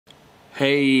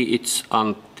Hey, it's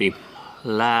Antti.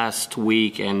 Last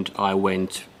weekend I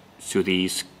went to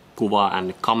this Kuva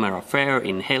and Camera Fair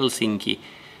in Helsinki.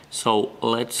 So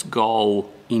let's go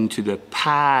into the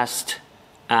past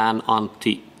and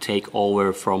Antti take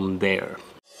over from there.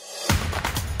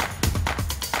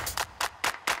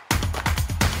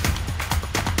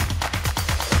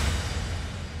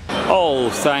 Oh,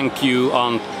 thank you,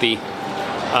 Antti.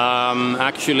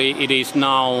 Actually, it is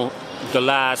now the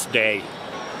last day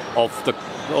of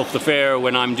the fair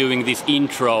when I'm doing this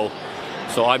intro.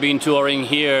 So I've been touring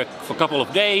here for a couple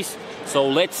of days. So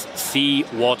let's see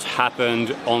what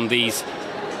happened on these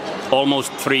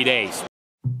almost 3 days.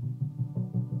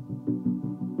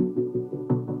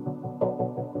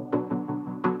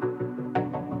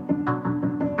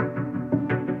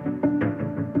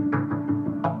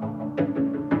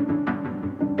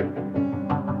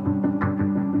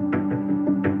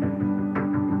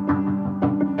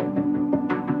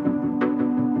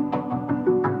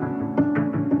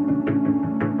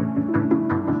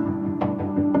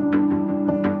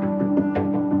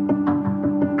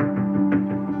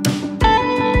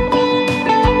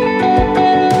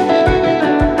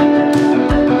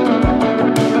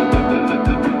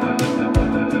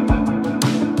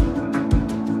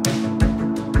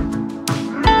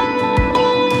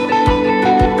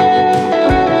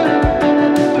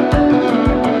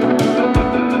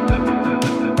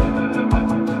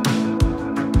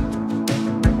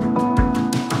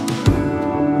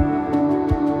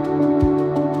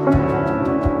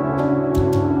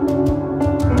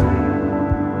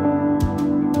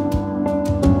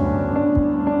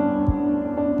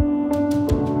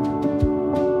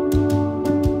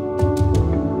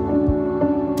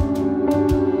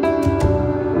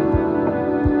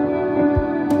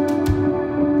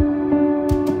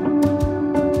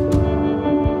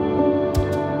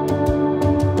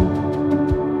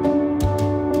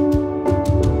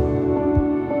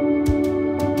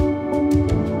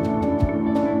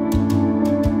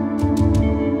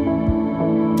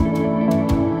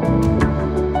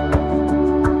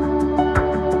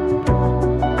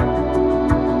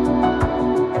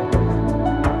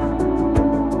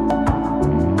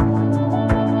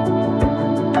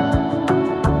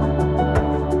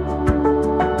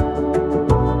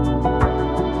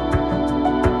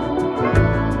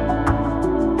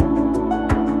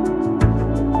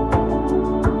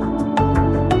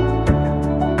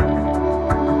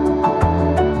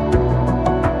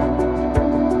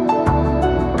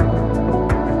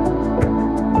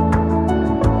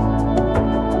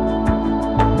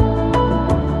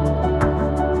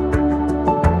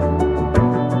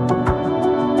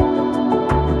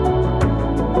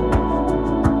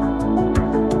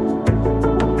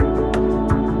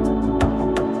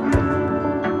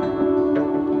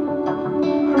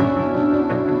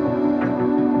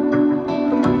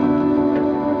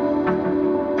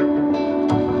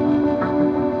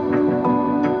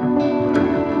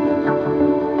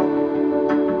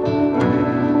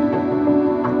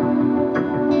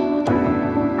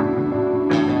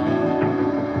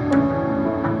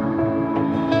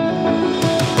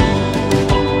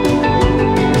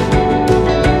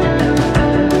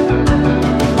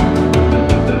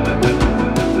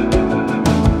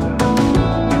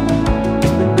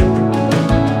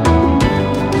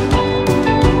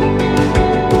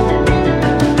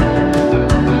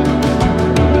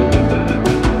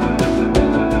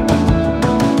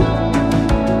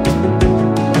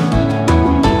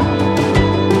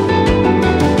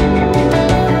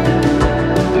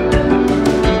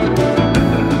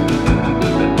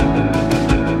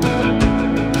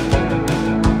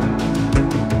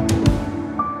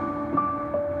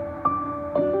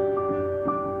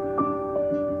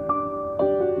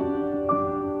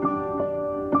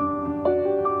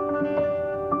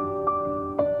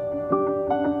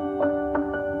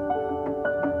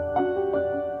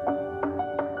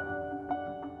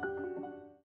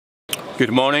 Good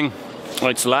morning.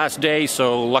 It's the last day,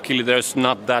 so luckily there's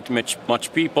not that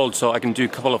much people, so I can do a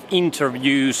couple of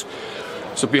interviews.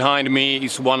 So behind me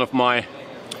is one of my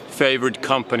favorite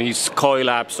companies,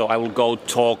 Coilab, so I will go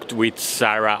talk with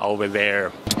Sarah over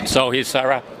there. So here's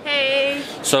Sarah. Hey!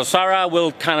 So Sarah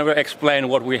will kind of explain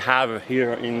what we have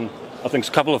here in, I think,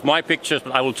 a couple of my pictures,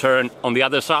 but I will turn on the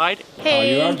other side. Hey! How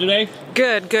you are today?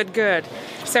 Good.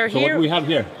 So what do we have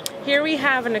here? Here we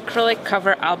have an acrylic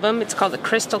cover album. It's called a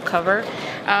crystal cover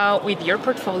with your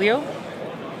portfolio.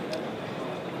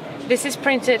 This is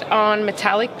printed on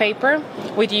metallic paper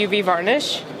with UV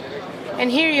varnish.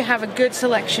 And here you have a good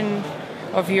selection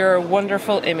of your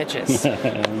wonderful images.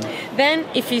 Then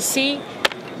if you see,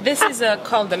 this is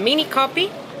called the mini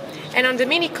copy. And on the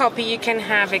mini copy you can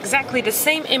have exactly the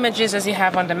same images as you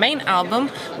have on the main album,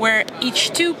 where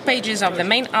each 2 pages of the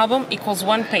main album equals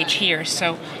 1 page here.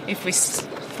 So if we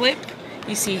flip,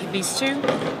 you see these 2.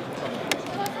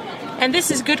 And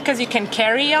this is good because you can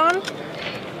carry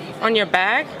on your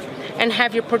bag and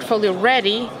have your portfolio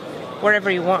ready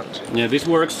wherever you want. Yeah, this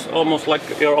works almost like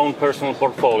your own personal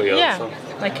portfolio. Yeah, so.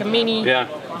 like a mini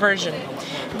version.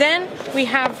 Then we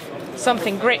have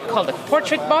something great called a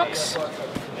portrait box.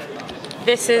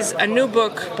 This is a new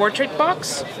book portrait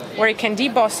box where you can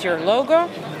deboss your logo.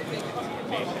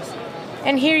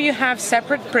 And here you have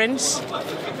separate prints.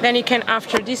 Then you can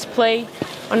after display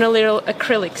on a little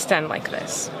acrylic stand like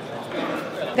this.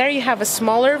 There you have a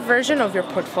smaller version of your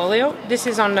portfolio. This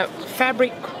is on a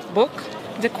fabric book.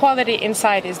 The quality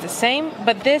inside is the same,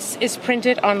 but this is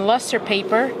printed on luster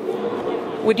paper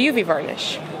with UV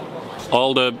varnish.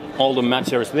 All the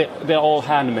materials, they're all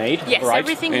handmade, yes, right?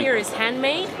 Everything here is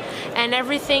handmade, and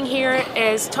everything here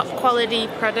is top quality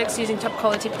products, using top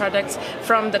quality products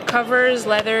from the covers,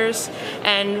 leathers,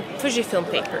 and Fujifilm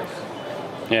paper.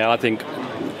 Yeah, I think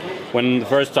when the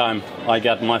first time I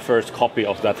got my first copy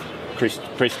of that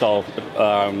Crystal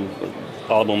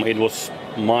album, it was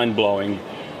mind-blowing.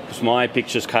 Because my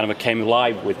pictures kind of came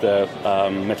alive with the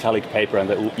metallic paper and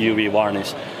the UV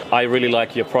varnish. I really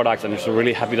like your product, and I'm so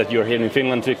really happy that you're here in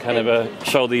Finland to kind of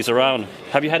show these around.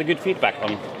 Have you had a good feedback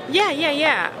on?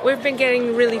 Yeah. We've been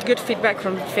getting really good feedback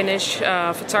from Finnish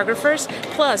photographers.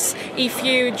 Plus, if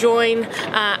you join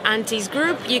Antti's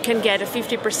group, you can get a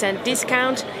 50%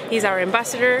 discount. He's our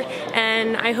ambassador,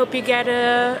 and I hope you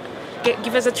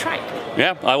give us a try.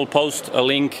 Yeah, I will post a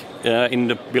link in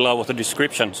the below of the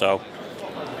description. So.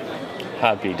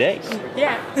 Happy days.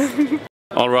 Yeah.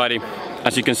 Alrighty,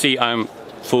 as you can see, I'm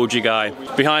Fuji guy.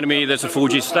 Behind me there's a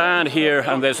Fuji stand here,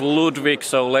 and there's Ludwig,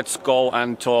 so let's go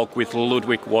and talk with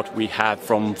Ludwig what we have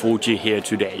from Fuji here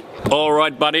today.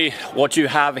 Alright buddy, what you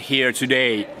have here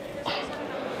today?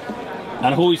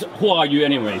 And who are you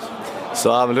anyways?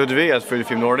 So I'm Ludwig at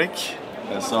Fujifilm Nordic,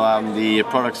 so I'm the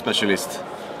product specialist.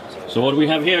 So what do we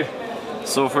have here?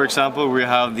 So for example, we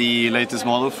have the latest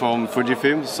model from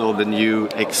Fujifilm, so the new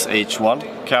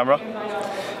X-H1 camera,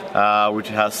 which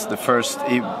has the first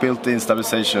built-in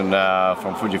stabilization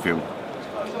from Fujifilm.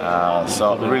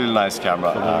 So really nice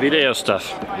camera. Video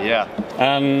stuff. Yeah.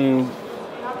 And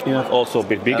you have also a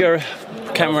bit bigger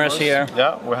cameras here.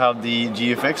 Yeah, we have the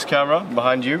GFX camera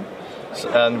behind you,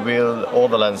 and with all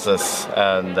the lenses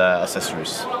and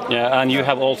accessories. Yeah, and you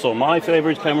have also my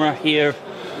favorite camera here.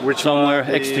 Which somewhere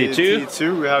one? X-T2.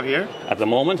 T2 we have here. At the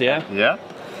moment, yeah. Yeah.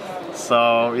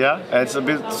 So yeah, it's a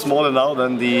bit smaller now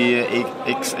than the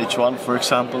X-H1, for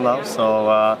example, now. So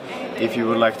if you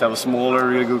would like to have a smaller,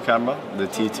 really good camera, the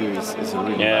T2 is a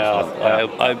really nice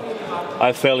one.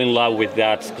 I fell in love with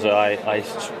that because I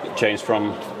changed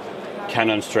from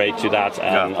Canon straight to that,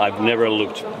 and I've never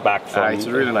looked back from. It's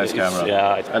a really nice camera.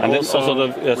 Yeah, and also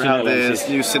the we have the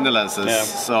new cine lenses. Yeah.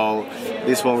 So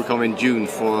this one will come in June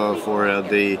for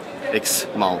the X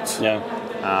mount.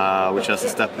 Yeah. Which has a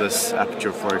stepless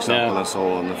aperture, for example, and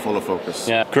so on, follow focus.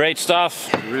 Yeah, great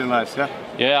stuff. Really nice, yeah.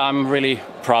 Yeah, I'm really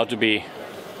proud to be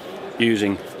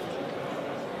using.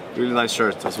 Really nice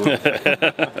shirt as well.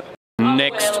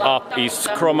 Next up is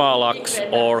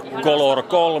Chromalax or Color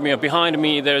Kolmio. Behind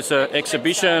me there's an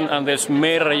exhibition, and there's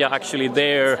Merja actually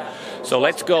there. So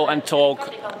let's go and talk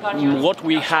what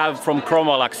we have from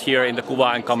Chromalax here in the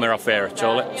Kuva and Camera Fair.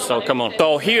 So come on.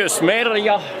 So here's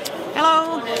Merja.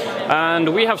 Hello. And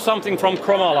we have something from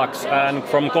Chromalax and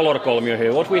from Color Kolmio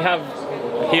here. What we have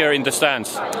here in the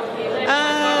stands?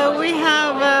 We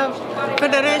have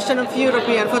Federation of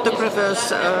European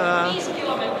Photographers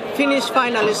Finnish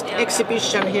finalist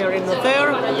exhibition here in the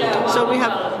fair. So we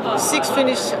have 6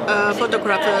 Finnish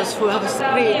photographers who have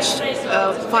reached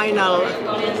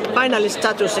finalist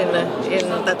status in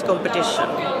that competition.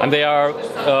 And they are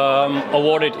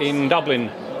awarded in Dublin.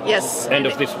 Yes. End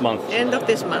of this month. End of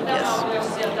this month, yes.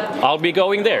 I'll be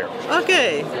going there.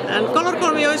 Okay. And Color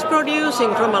Kolmio is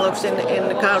producing Chromalax in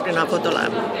Cardinal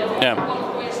Photolab. Yeah.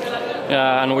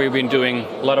 Yeah, and we've been doing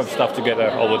a lot of stuff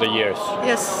together over the years.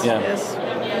 Yes. Yeah. Yes.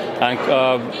 And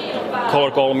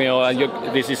Color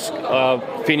Kolmio, this is a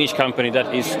Finnish company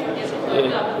that is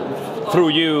through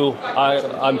you.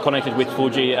 I'm connected with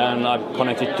Fuji, and I'm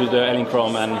connected to the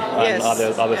Elinchrom and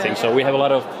other things. So we have a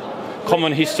lot of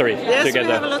common history together. Yes, we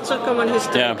have lots of common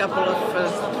history. A couple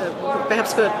of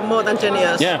perhaps more than 10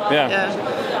 years. Yeah.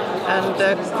 And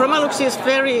Chromalax is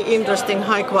very interesting,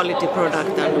 high quality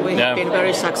product, and we have been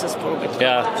very successful with it.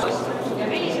 Yeah.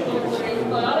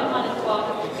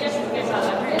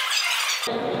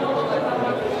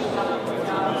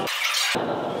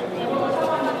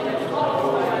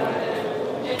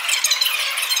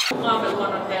 maamme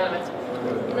luonnon helmet.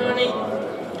 No niin.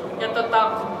 Ja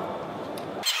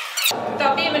tää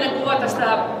on viimeinen kuva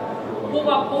tästä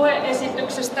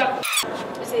puheesityksestä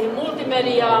siihen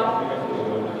multimediaan.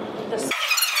 Tässä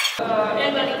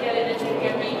englanninkielinen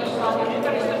tekee viitossa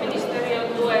ympäristöministeriön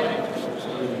tuen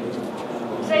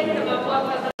 7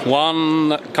 vuotta.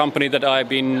 One company that I've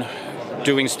been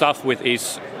doing stuff with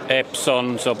is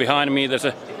Epson. So behind me there's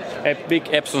a big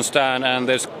Epson stand and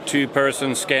there's 2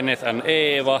 persons, Kenneth and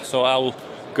Eva. So I'll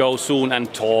go soon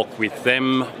and talk with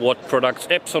them what products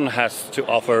Epson has to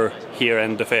offer here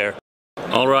in the fair.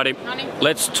 Alrighty,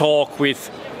 let's talk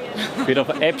with a bit of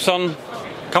Epson.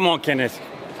 Come on, Kenneth.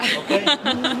 Okay.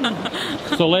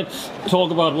 So let's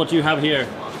talk about what you have here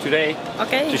today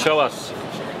to show us.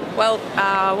 Well,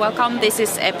 welcome. This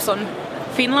is Epson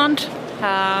Finland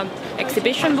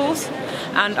exhibition booth,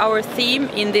 and our theme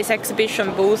in this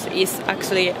exhibition booth is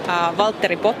actually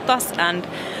Valtteri Bottas, and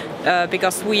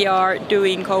because we are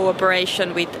doing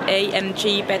cooperation with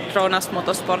AMG Petronas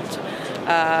Motorsport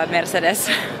Mercedes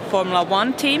Formula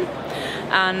 1 team,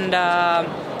 and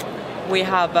we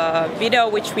have a video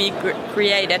which we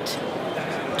created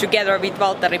together with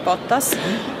Valtteri Bottas,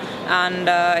 and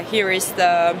here is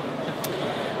the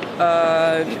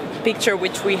picture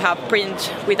which we have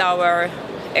printed with our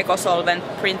EcoSolvent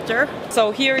printer.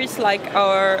 So here is like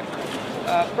our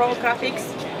Pro Graphics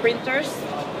printers,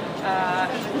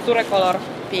 Surecolor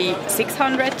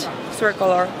P600,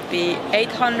 Surecolor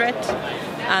P800,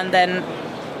 and then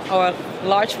our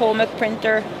large format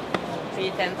printer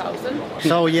P10,000.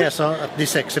 So yes, at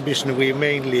this exhibition we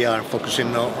mainly are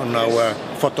focusing on our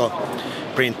photo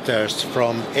printers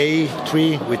from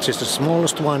A3, which is the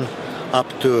smallest one, up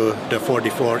to the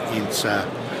 44-inch,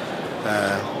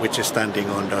 which is standing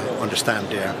on the stand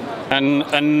there.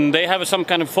 And they have some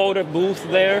kind of photo booth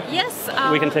there. Yes.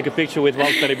 We can take a picture with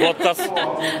Valtteri Bottas.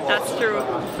 That's true.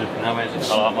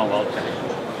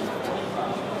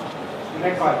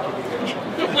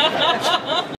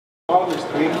 Valmis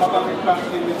trimmata nyt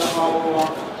päästiin mitä haluaa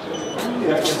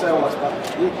ja sellaista.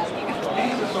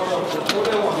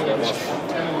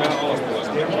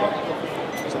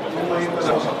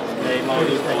 Ei mä olin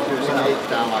kyllä se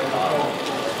heittää aikaa.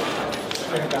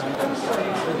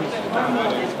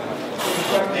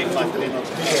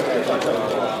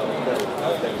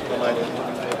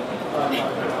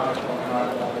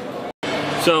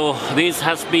 So this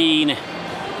has been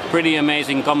pretty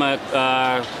amazing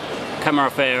camera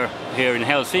fair here in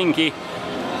Helsinki.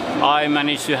 I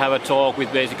managed to have a talk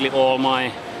with basically all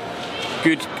my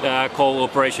good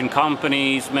cooperation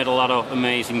companies, met a lot of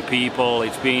amazing people.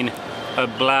 It's been a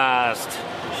blast.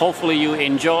 Hopefully you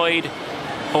enjoyed.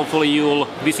 Hopefully you'll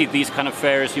visit these kind of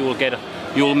fairs.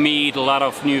 You'll meet a lot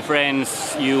of new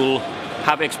friends. You'll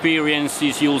have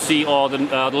experiences. You'll see all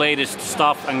the latest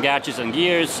stuff and gadgets and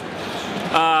gears.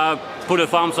 Put a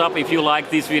thumbs up if you like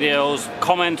these videos.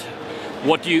 Comment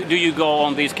do you go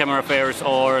on these camera fairs,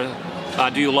 or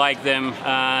do you like them?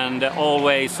 And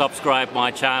always subscribe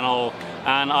my channel,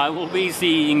 and I will be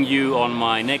seeing you on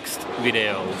my next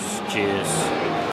videos. Cheers.